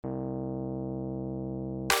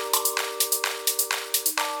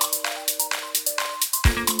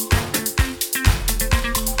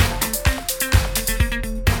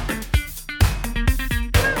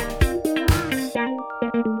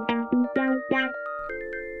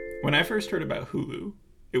When I first heard about Hulu,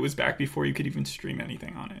 it was back before you could even stream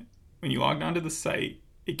anything on it. When you logged onto the site,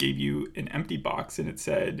 it gave you an empty box and it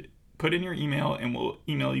said, put in your email and we'll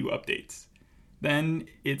email you updates. Then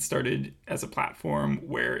it started as a platform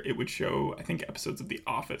where it would show, I think, episodes of The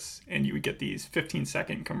Office, and you would get these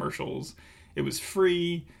 15-second commercials. It was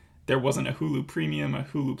free. There wasn't a Hulu Premium, a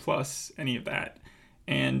Hulu Plus, any of that.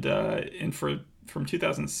 And from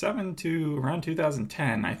 2007 to around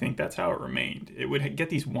 2010, I think that's how it remained. It would get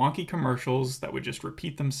these wonky commercials that would just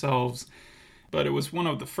repeat themselves, but it was one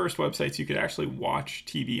of the first websites you could actually watch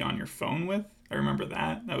TV on your phone with. I remember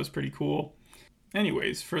that. That was pretty cool.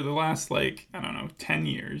 Anyways, for the last, 10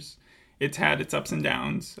 years, it's had its ups and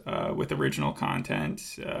downs with original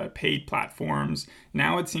content, paid platforms.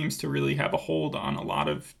 Now it seems to really have a hold on a lot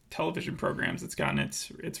of television programs. It's gotten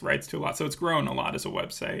its rights to a lot. So it's grown a lot as a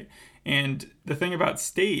website. And the thing about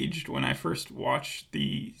Staged, when I first watched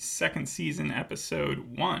the second season,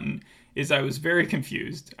 episode 1, is I was very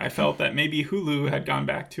confused. I felt that maybe Hulu had gone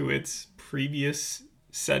back to its previous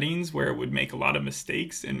settings where it would make a lot of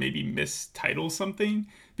mistakes and maybe mistitle something,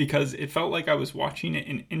 because it felt like I was watching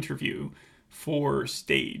an interview for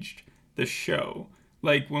Staged, the show.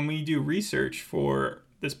 Like when we do research for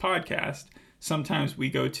this podcast, sometimes we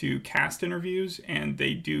go to cast interviews and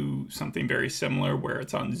they do something very similar where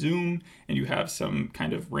it's on Zoom and you have some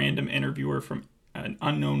kind of random interviewer from an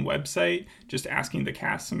unknown website just asking the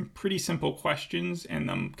cast some pretty simple questions and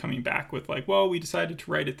them coming back with like, well, we decided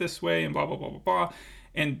to write it this way and blah, blah, blah, blah, blah.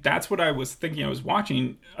 And that's what I was thinking I was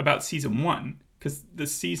watching about season 1, because the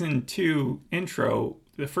season 2 intro,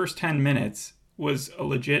 the first 10 minutes was a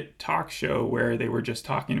legit talk show where they were just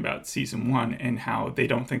talking about season 1 and how they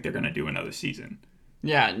don't think they're going to do another season.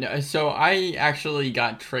 Yeah, no, so I actually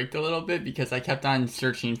got tricked a little bit because I kept on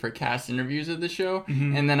searching for cast interviews of the show,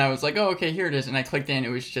 and then I was like, oh, okay, here it is, and I clicked in, it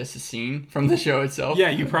was just a scene from the show itself. Yeah,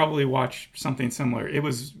 you probably watched something similar. It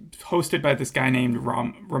was hosted by this guy named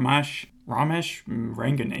Ramesh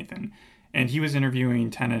Ranganathan, and he was interviewing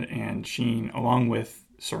Tennant and Sheen along with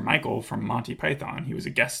Sir Michael from Monty Python. He was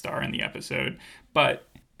a guest star in the episode, but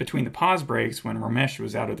between the pause breaks, when Ramesh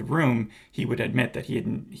was out of the room, he would admit that he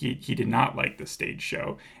did not like the stage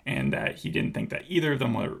show and that he didn't think that either of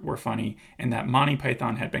them were funny, and that Monty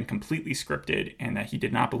Python had been completely scripted and that he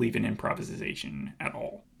did not believe in improvisation at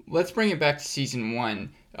all. Let's bring it back to season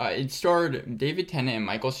 1. It starred David Tennant and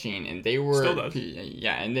Michael Sheen, and they were Still does.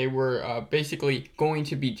 and they were basically going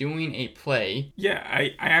to be doing a play. Yeah,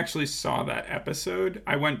 I actually saw that episode.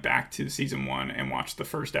 I went back to season 1 and watched the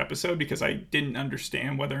first episode because I didn't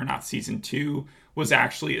understand whether or not season 2 was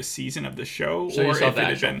actually a season of the show, so or you saw if the it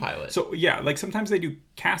had actual been pilot. So yeah, like sometimes they do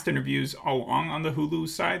cast interviews along on the Hulu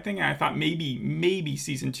side thing, and I thought maybe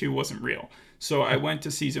season 2 wasn't real. So I went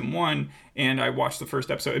to season 1 and I watched the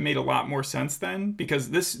first episode. It made a lot more sense then,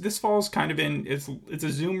 because this falls kind of in, it's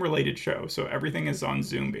a Zoom related show, so everything is on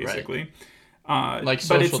Zoom basically. Right.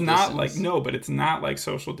 But it's not but it's not like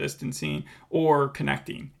social distancing or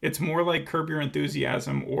connecting. It's more like Curb Your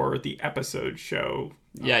Enthusiasm or the episode show.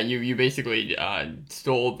 Yeah, you basically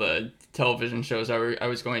stole the television shows I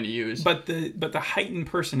was going to use. But the heightened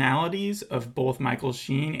personalities of both Michael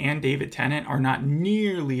Sheen and David Tennant are not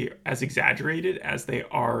nearly as exaggerated as they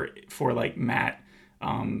are for like Matt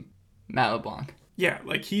LeBlanc. Yeah,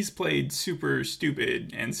 like he's played super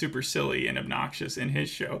stupid and super silly and obnoxious in his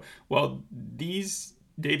show. Well, these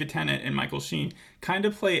David Tennant and Michael Sheen kind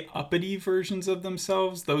of play uppity versions of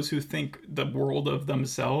themselves, those who think the world of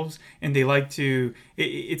themselves, and they like to,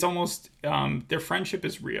 it's almost, their friendship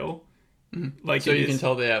is real. Like, so you can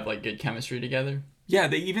tell they have like good chemistry together? Yeah,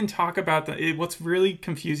 they even talk about what's really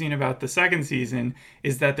confusing about the second season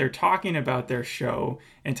is that they're talking about their show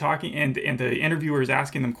and the interviewer is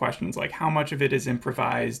asking them questions like how much of it is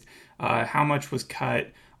improvised, how much was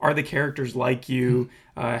cut, are the characters like you,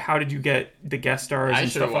 how did you get the guest stars and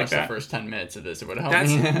stuff like that. I should have watched the first 10 minutes of this. It would help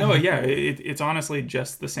me. No, yeah, it's honestly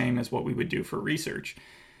just the same as what we would do for research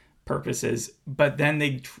purposes, but then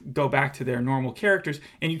they go back to their normal characters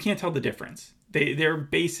and you can't tell the difference. They're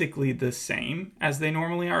basically the same as they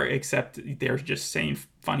normally are, except they're just saying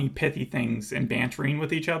funny, pithy things and bantering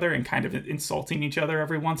with each other and kind of insulting each other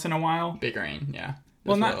every once in a while. Bickering, yeah.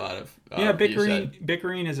 Well, not a lot of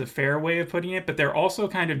bickering is a fair way of putting it, but they're also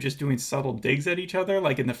kind of just doing subtle digs at each other.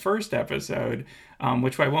 Like in the first episode,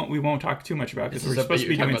 which we won't talk too much about because we're supposed to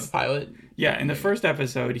be doing about the pilot. Yeah, in the first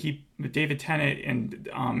episode, David Tennant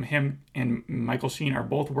and him and Michael Sheen are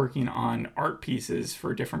both working on art pieces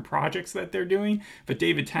for different projects that they're doing. But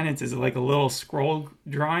David Tennant's is like a little scroll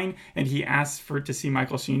drawing, and he asks to see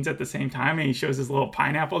Michael Sheen's at the same time, and he shows his little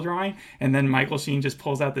pineapple drawing, and then Michael Sheen just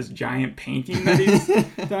pulls out this giant painting that he's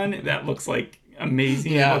done that looks like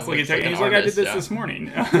amazing. Yeah, It looks like looks a tech. like And an he's like, I did artist, this yeah. this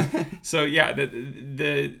morning. So yeah,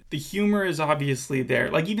 the humor is obviously there.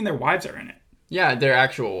 Like even their wives are in it. Yeah, their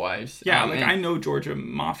actual wives. Yeah, like and- I know Georgia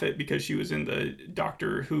Moffat because she was in the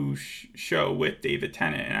Doctor Who show with David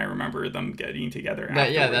Tennant, and I remember them getting together. yeah,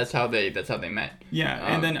 afterwards. that's how they met.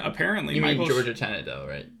 Yeah, and then apparently You Michael. mean Georgia Tennant, though,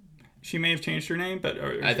 right? She may have changed her name, but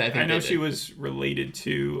I think I know they she did. was related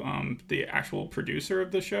to the actual producer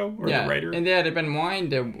of the show or Yeah, the writer. and they had been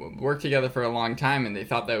wanting to work together for a long time, and they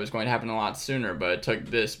thought that was going to happen a lot sooner, but it took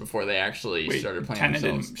this before they actually Wait, started playing Tennant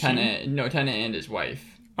and themselves. Tennant and his wife.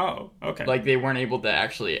 Oh, okay. Like, they weren't able to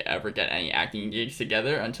actually ever get any acting gigs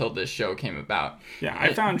together until this show came about. Yeah,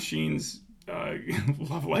 I found Sheen's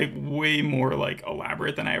love life way more like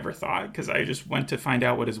elaborate than I ever thought because I just went to find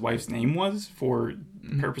out what his wife's name was for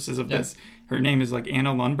purposes of this. Her name is like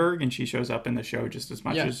Anna Lundberg, and she shows up in the show just as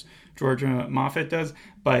much as Georgia Moffat does.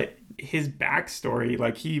 But his backstory,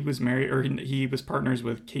 like he was married or he was partners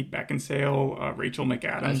with Kate Beckinsale, Rachel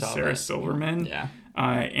McAdams, Sarah Silverman. Yeah.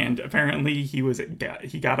 And apparently he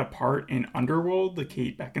got a part in Underworld, the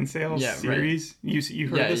Kate Beckinsale series. Right. You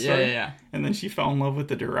heard this story? Yeah. And then she fell in love with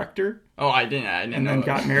the director. Oh, I didn't And know then it.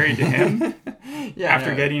 got married to him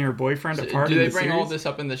after no. getting her boyfriend apart. Do in they the bring series. all this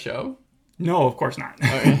up in the show? No, of course not.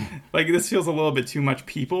 Okay. Like this feels a little bit too much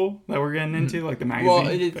people that we're getting into, like the magazine.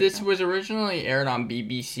 Well, this was originally aired on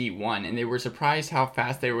BBC One, and they were surprised how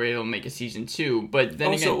fast they were able to make a season 2. But then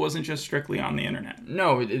also, again, it wasn't just strictly on the internet.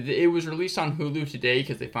 No, it was released on Hulu today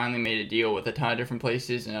because they finally made a deal with a ton of different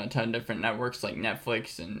places and a ton of different networks like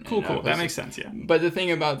Netflix and Cool. places. That makes sense. Yeah. But the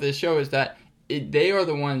thing about this show is that they are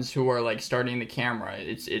the ones who are like starting the camera.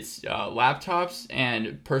 It's laptops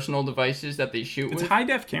and personal devices that they shoot It's with. high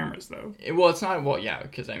def cameras though. Well, it's not. Well, yeah,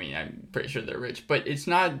 because I mean, I'm pretty sure they're rich, but it's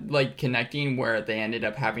not like connecting where they ended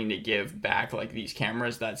up having to give back like these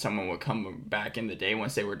cameras that someone would come back in the day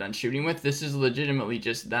once they were done shooting with. This is legitimately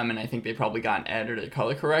just them, and I think they probably got an editor to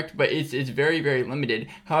color correct, but it's very very limited.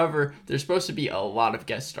 However, there's supposed to be a lot of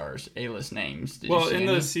guest stars, A-list names. Did Well, you see in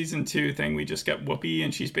any? the season 2 thing, we just get Whoopi,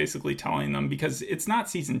 and she's basically telling them because it's not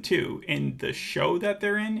season 2 in the show that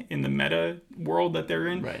they're in the meta world that they're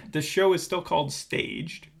in. Right. The show is still called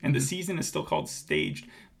Staged, and the season is still called Staged,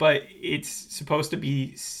 but it's supposed to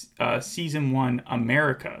be season 1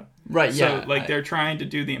 America. Right, So, yeah. they're trying to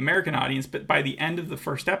do the American audience, but by the end of the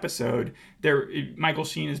first episode, Michael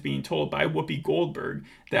Sheen is being told by Whoopi Goldberg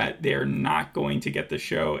that they're not going to get the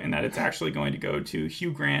show and that it's actually going to go to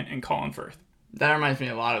Hugh Grant and Colin Firth. That reminds me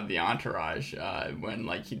a lot of The Entourage, when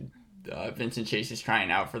Vincent Chase is trying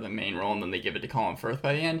out for the main role, and then they give it to Colin Firth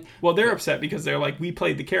by the end. Well, they're upset because they're like, we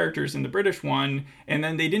played the characters in the British one, and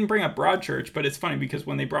then they didn't bring up Broadchurch, but it's funny because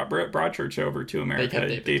when they brought Broadchurch over to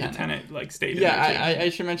America, David Tennant stayed in there too. I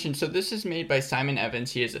should mention, so this is made by Simon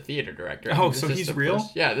Evans. He is a theater director. Oh, This so is he's the real?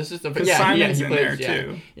 first- yeah, this is the Because yeah, Simon's he in plays, there,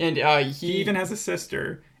 too. And He even has a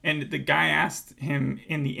sister, and the guy asked him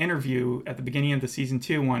in the interview at the beginning of the season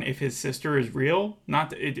 2 one if his sister is real, not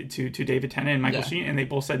to David Tennant and Michael Sheen, and they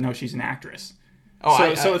both said no, she's an actress.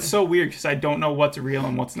 Oh, So it's so weird because I don't know what's real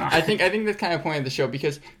and what's not. I think that's kind of the point of the show,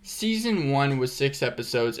 because season 1 was 6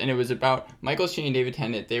 episodes, and it was about Michael Sheen and David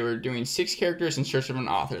Tennant. They were doing 6 characters in search of an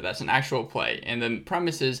author. That's an actual play. And the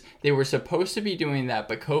premise is they were supposed to be doing that,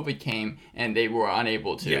 but COVID came and they were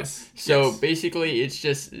unable to. Yes. So basically, it's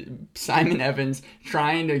just Simon Evans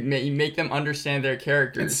trying to make them understand their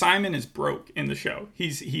characters. And Simon is broke in the show.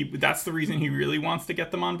 That's the reason he really wants to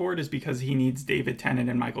get them on board, is because he needs David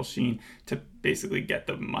Tennant and Michael Sheen to basically get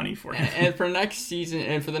the money for him. And for next season,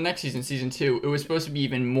 and for the next season, season 2, it was supposed to be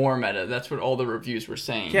even more meta. That's what all the reviews were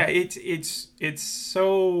saying. Yeah, it's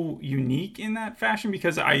so unique in that fashion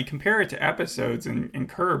because I compare it to episodes in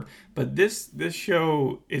Curb, but this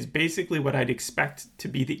show is basically what I'd expect to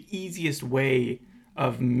be the easiest way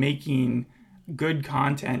of making good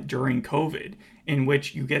content during COVID, in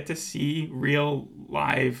which you get to see real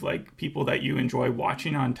live like people that you enjoy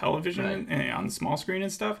watching on television and on the small screen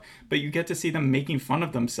and stuff, but you get to see them making fun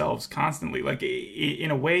of themselves constantly. Like in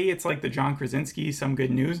a way, it's like the John Krasinski Some Good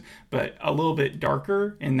News, but a little bit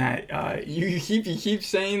darker in that you keep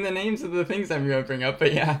saying the names of the things I'm going to bring up,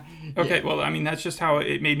 but yeah. Okay, yeah. well, I mean, that's just how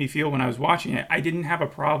it made me feel when I was watching it. I didn't have a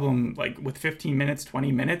problem, like, with 15 minutes,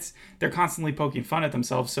 20 minutes. They're constantly poking fun at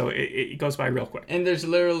themselves, so it goes by real quick. And there's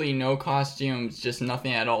literally no costumes, just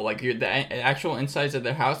nothing at all. Like, the actual insides of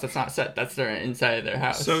their house, that's not set. That's their inside of their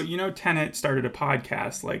house. So, Tennant started a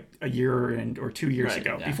podcast, like, a year or 2 years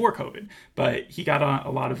ago, before COVID. But he got a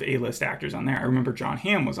lot of A-list actors on there. I remember John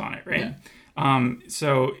Hamm was on it, right? Yeah.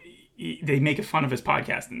 So they make fun of his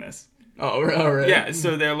podcast in this. Oh, right. Yeah,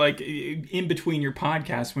 so they're like in between your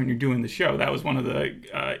podcasts when you're doing the show. That was one of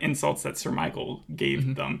the insults that Sir Michael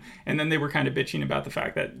gave them. And then they were kind of bitching about the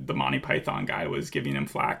fact that the Monty Python guy was giving him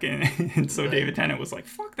flack. And so David Tennant was like,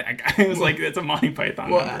 fuck that guy. It was like, it's a Monty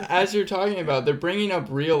Python Well, member. as you're talking about, they're bringing up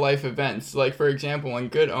real life events. Like, for example, in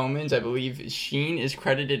Good Omens, I believe Sheen is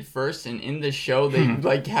credited first, and in the show, they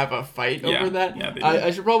like have a fight over that. Yeah, they do.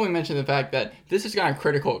 I should probably mention the fact that this has gotten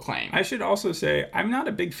critical acclaim. I should also say, I'm not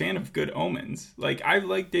a big fan of Good Omens. Like, I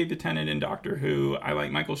like David Tennant in Doctor Who. I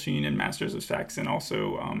like Michael Sheen in Masters of Sex, and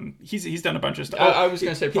also he's done a bunch of stuff. I was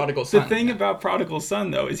going to say Prodigal Son. The thing about Prodigal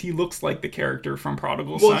Son, though, is he looks like the character from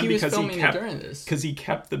Prodigal Well, Son he was because filming it during this. because he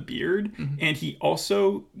kept the beard, and he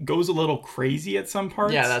also goes a little crazy at some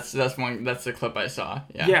parts. Yeah, that's the clip I saw.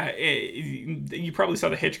 Yeah. Yeah, you probably saw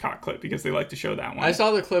the Hitchcock clip because they like to show that one. I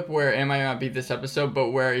saw the clip where it might not be this episode, but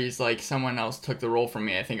where he's like, someone else took the role from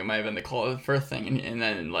me. I think it might have been the Colin Firth thing, and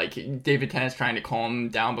then like David Tennant's trying to calm him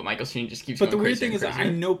down, but Michael Sheen just keeps. But the going weird crazier thing and is,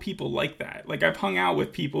 crazier. I know people like that. Like, I've hung out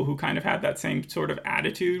with people who kind of have that same sort of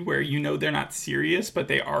attitude, where they're not serious, but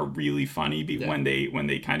they are really funny when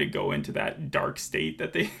they kind of go into that dark state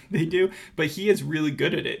that they do. But he is really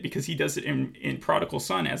good at it because he does it in Prodigal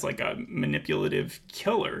Son as like a manipulative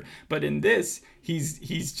killer. But in this,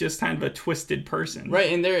 he's just kind of a twisted person.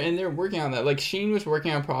 Right, and they're working on that. Like, Sheen was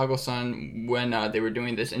working on Prodigal Son when they were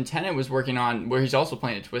doing this, and Tennant was working on where he's also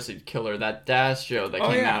playing a twisted killer, that Dash show that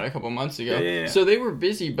came out a couple months ago. Yeah. So they were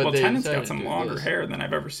busy, but Tennant's got some longer hair than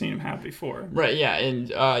I've ever seen him have before. Right, yeah,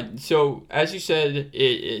 and so as you said, it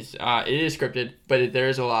is scripted, but there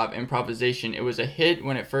is a lot of improvisation. It was a hit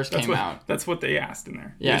when it first came out. That's what they asked in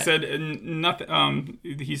there. Yeah. They said nothing.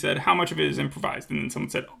 He said, how much of it is improvised, and then someone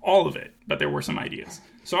said all of it, but there were some ideas.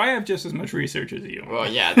 So I have just as much research as you. Well,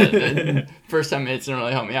 yeah, the first 10 minutes didn't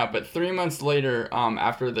really help me out, but 3 months later,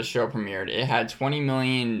 after the show premiered, it had 20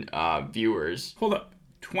 million viewers. Hold up.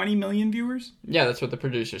 20 million viewers? Yeah, that's what the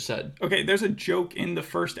producer said. Okay, there's a joke in the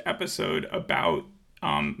first episode about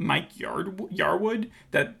Mike Yarwood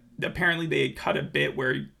that apparently they had cut a bit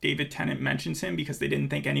where David Tennant mentions him because they didn't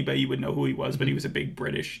think anybody would know who he was, but he was a big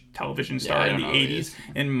British television star in the 80s.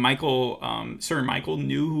 And Sir Michael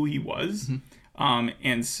knew who he was.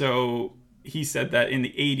 And so he said that in the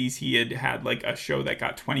 80s he had like a show that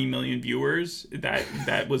got 20 million viewers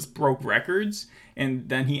that was broke records. And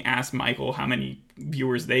then he asked Michael how many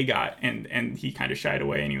viewers they got, and he kind of shied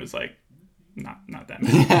away, and he was like, not that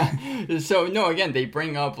many. Yeah. So no, again, they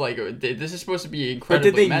bring up like this is supposed to be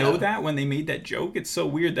incredibly. But did they meta. know that when they made that joke? It's so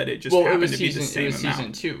weird that it just happened to be the same amount.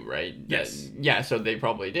 Season 2, right? Yes. Yeah. So they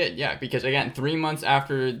probably did. Yeah, because again, 3 months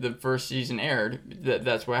after the first season aired,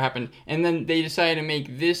 that's what happened. And then they decided to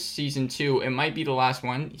make this season 2. It might be the last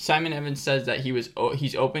one. Simon Evans says that he's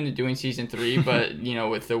open to doing season 3, but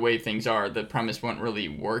with the way things are, the premise won't really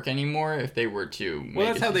work anymore if they were to. Well,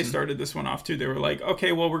 that's how they started this one off too. They were like,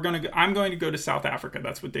 okay, well, I'm going to go to South Africa.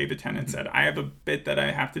 That's what David Tennant said. I have a bit that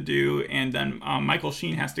I have to do, and then Michael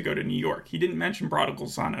Sheen has to go to New York. He didn't mention Prodigal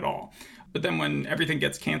Son at all. But then when everything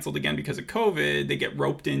gets canceled again because of COVID, they get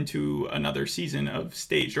roped into another season of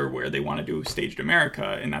Staged, or where they want to do Staged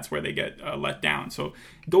America, and that's where they get let down. So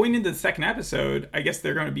going into the second episode, I guess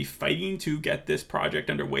they're going to be fighting to get this project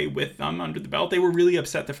underway with them under the belt. They were really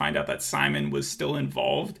upset to find out that Simon was still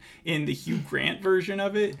involved in the Hugh Grant version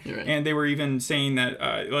of it. Right. And they were even saying that,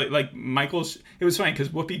 like Michael's... It was funny because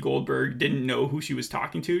Whoopi Goldberg didn't know who she was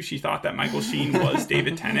talking to. She thought that Michael Sheen was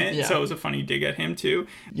David Tennant, Yeah. so it was a funny dig at him too.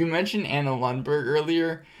 You mentioned Anna Lundberg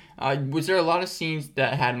earlier. Was there a lot of scenes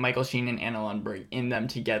that had Michael Sheen and Anna Lundberg in them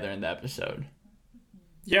together in the episode?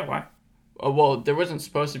 Yeah, why? Well, there wasn't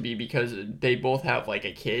supposed to be because they both have like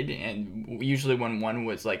a kid, and usually when one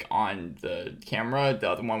was like on the camera, the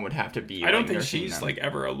other one would have to be. I don't like, think nursing she's them. like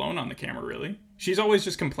ever alone on the camera, really. She's always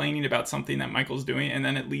just complaining about something that Michael's doing, and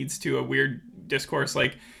then it leads to a weird discourse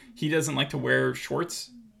like he doesn't like to wear shorts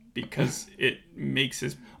because it makes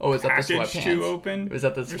his is that the package too sweatpants? open. Was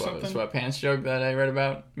that the or something? sweatpants joke that I read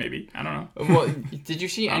about? Maybe. I don't know. Well, did you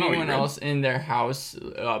see I don't know what anyone you read. else in their house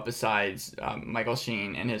besides Michael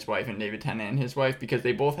Sheen and his wife, and David Tennant and his wife? Because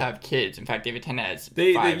they both have kids. In fact, David Tennant has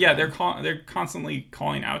five. They're constantly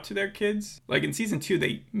calling out to their kids. Like in season 2,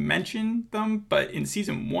 they mention them, but in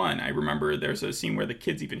season 1, I remember there's a scene where the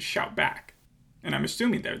kids even shout back, and I'm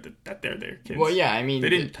assuming that they're their kids. Well, yeah, I mean, they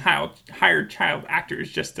didn't hire child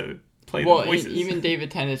actors just to play Well, the voices. even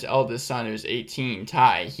David Tennant's eldest son, who's 18,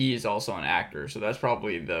 Ty, he is also an actor, so that's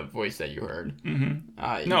probably the voice that you heard.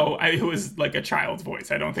 No, it was like a child's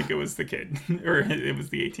voice. I don't think it was the kid, or it was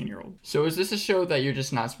the 18-year-old. So is this a show that you're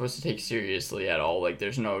just not supposed to take seriously at all? Like,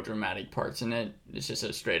 there's no dramatic parts in it? It's just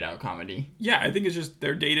a straight-out comedy? Yeah, I think it's just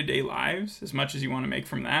their day-to-day lives, as much as you want to make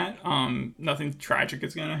from that. Nothing tragic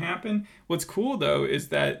is going to happen. What's cool, though, is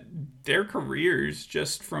that their careers,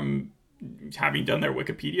 just from having done their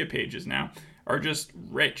Wikipedia pages now, are just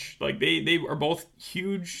rich. Like, they are both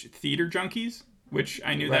huge theater junkies, which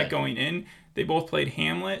I knew that going in. They both played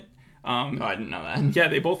Hamlet. I didn't know that. Yeah,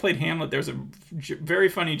 they both played Hamlet. There's a very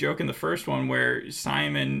funny joke in the first one where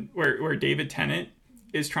where David Tennant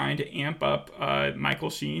is trying to amp up Michael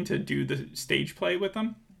Sheen to do the stage play with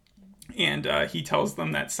them. And he tells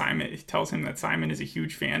him that Simon is a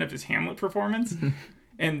huge fan of his Hamlet performance.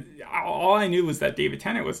 And all I knew was that David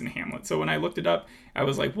Tennant was in Hamlet. So when I looked it up, I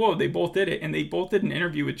was like, whoa, they both did it. And they both did an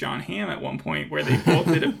interview with John Hamm at one point where they both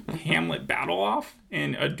did a Hamlet battle off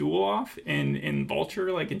and a duel off in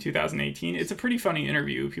Vulture, like in 2018. It's a pretty funny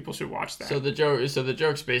interview. People should watch that. So the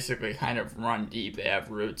jokes basically kind of run deep. They have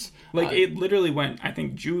roots. Like it literally went, I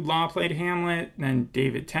think Jude Law played Hamlet, then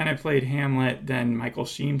David Tennant played Hamlet, then Michael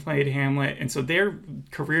Sheen played Hamlet. And so their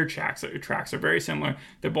career tracks are very similar.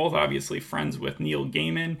 They're both obviously friends with Neil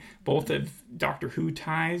Gaiman. Both have Doctor Who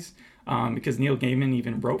ties. Because Neil Gaiman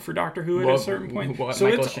even wrote for Doctor Who at a certain point. So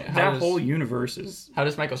that whole universe is... How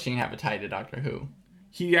does Michael Sheen have a tie to Doctor Who?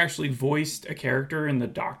 He actually voiced a character in The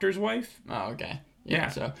Doctor's Wife. Oh, okay. Yeah.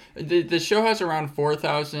 So the show has around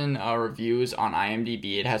 4,000 reviews on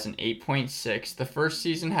IMDb. It has an 8.6. The first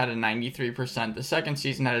season had a 93%. The second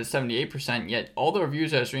season had a 78%. Yet all the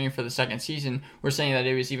reviews I was reading for the second season were saying that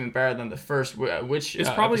it was even better than the first. Which it's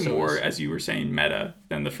probably more, as you were saying, meta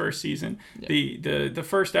than the first season. Yeah. The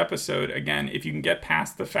first episode, again, if you can get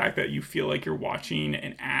past the fact that you feel like you're watching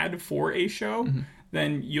an ad for a show,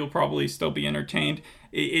 then you'll probably still be entertained.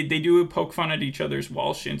 They do poke fun at each other's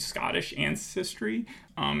Welsh and Scottish ancestry.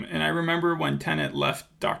 And I remember when Tennant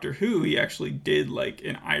left Doctor Who, he actually did like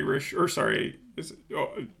an Irish,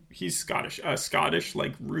 he's Scottish, Scottish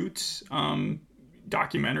like roots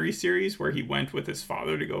documentary series where he went with his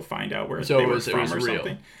father to go find out where they were from or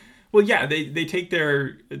something. Well, yeah, they take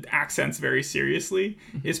their accents very seriously,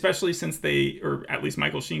 especially since or at least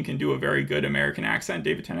Michael Sheen can do a very good American accent.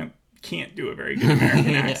 David Tennant can't do a very good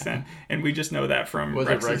American accent, and we just know that from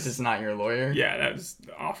Rex is Not Your Lawyer. Yeah, that was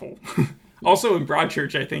awful. Also in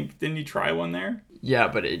Broadchurch, I think, didn't he try one there? Yeah,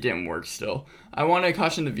 but it didn't work still. I want to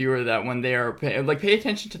caution the viewer that when they are pay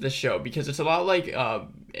attention to the show, because it's a lot like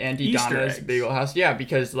Andy Easter Donna's eggs. Big Old House. Yeah,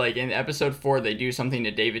 because like in episode 4 they do something to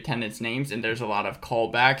David Tennant's names, and there's a lot of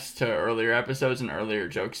callbacks to earlier episodes and earlier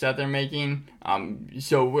jokes that they're making.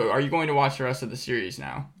 So are you going to watch the rest of the series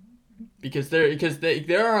now? Because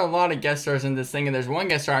there are a lot of guest stars in this thing, and there's one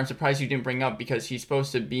guest star I'm surprised you didn't bring up because he's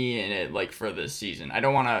supposed to be in it like for this season. I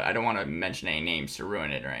don't want to mention any names to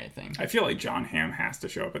ruin it or anything. I feel like John Hamm has to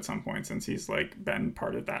show up at some point since he's like been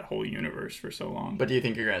part of that whole universe for so long. But do you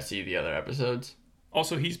think you're gonna see the other episodes?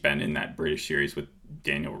 Also, he's been in that British series with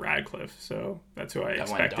Daniel Radcliffe, so that's who I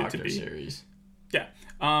expect it to be. Series. Yeah.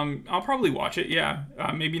 I'll probably watch it, yeah.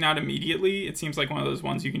 Maybe not immediately. It seems like one of those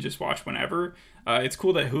ones you can just watch whenever. It's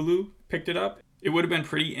cool that Hulu picked it up. It would have been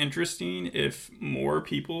pretty interesting if more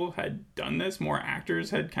people had done this, more actors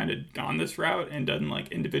had kind of gone this route and done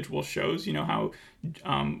like individual shows. You know how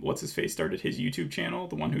What's-His-Face started his YouTube channel,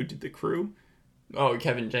 the one who did The Crew? Oh,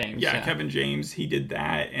 Kevin James. Yeah, Kevin James, he did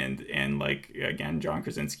that, and like again, John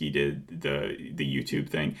Krasinski did the YouTube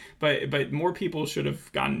thing. But more people should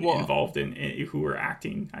have gotten involved in who were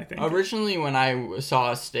acting, I think. Originally, when I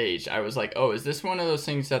saw a stage, I was like, oh, is this one of those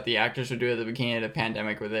things that the actors would do at the beginning of the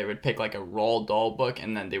pandemic where they would pick like a Roald Dahl book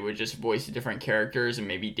and then they would just voice different characters, and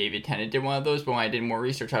maybe David Tennant did one of those. But when I did more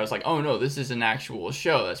research, I was like, oh no, this is an actual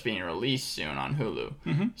show that's being released soon on Hulu.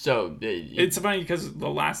 Mm-hmm. So it's funny because the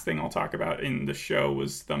last thing I'll talk about in the show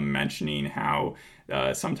was them mentioning how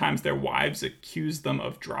sometimes their wives accuse them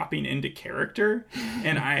of dropping into character,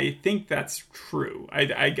 and I think that's true.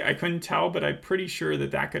 I couldn't tell, but I'm pretty sure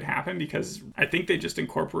that could happen because I think they just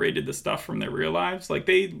incorporated the stuff from their real lives. Like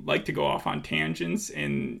they like to go off on tangents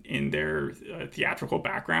in their theatrical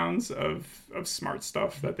backgrounds of smart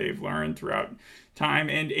stuff that they've learned throughout time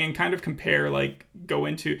and kind of compare, like go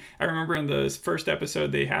into. I remember in the first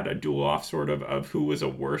episode they had a duel off sort of who was a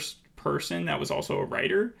worse person that was also a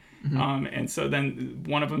writer. Mm-hmm. And so then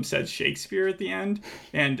one of them said Shakespeare at the end,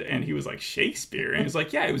 and he was like, Shakespeare? And he was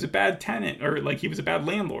like, yeah, he was a bad tenant, or like he was a bad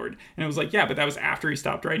landlord. And it was like, yeah, but that was after he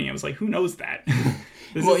stopped writing. I was like, who knows that?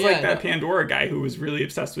 This Well, is like yeah, that no. Pandora guy who was really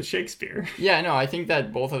obsessed with Shakespeare. Yeah, no, I think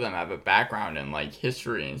that both of them have a background in like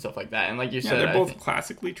history and stuff like that. And like you Yeah, said, they're both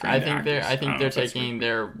classically trained actors. I don't think know they're if that's taking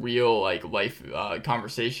their real like life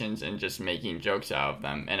conversations and just making jokes out of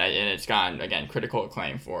them. And it's gotten again critical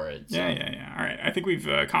acclaim for it. So. Yeah. All right, I think we've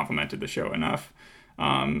complimented the show enough.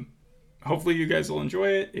 Hopefully, you guys will enjoy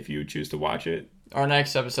it if you choose to watch it. Our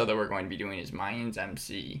next episode that we're going to be doing is Mayans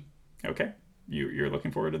MC. Okay, you're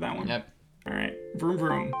looking forward to that one. Yep. All right, vroom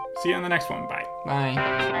vroom. See you on the next one. Bye. Bye.